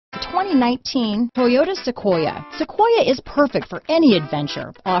2019 Toyota Sequoia. Sequoia is perfect for any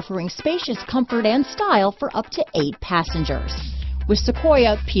adventure, offering spacious comfort and style for up to 8 passengers. With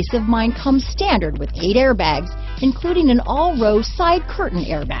Sequoia, peace of mind comes standard with 8 airbags, including an all-row side curtain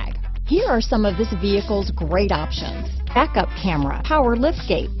airbag. Here are some of this vehicle's great options: backup camera, power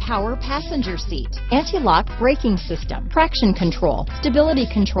liftgate, power passenger seat, anti-lock braking system, traction control, stability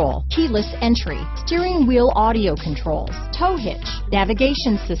control, keyless entry, steering wheel audio controls, tow hitch,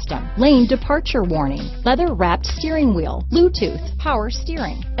 navigation system, lane departure warning, leather-wrapped steering wheel, Bluetooth, power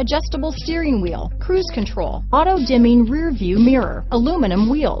steering, adjustable steering wheel, cruise control, auto-dimming rear view mirror, aluminum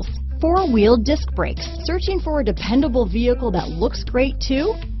wheels, 4-wheel disc brakes. Searching for a dependable vehicle that looks great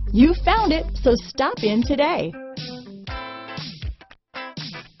too? You found it, so stop in today.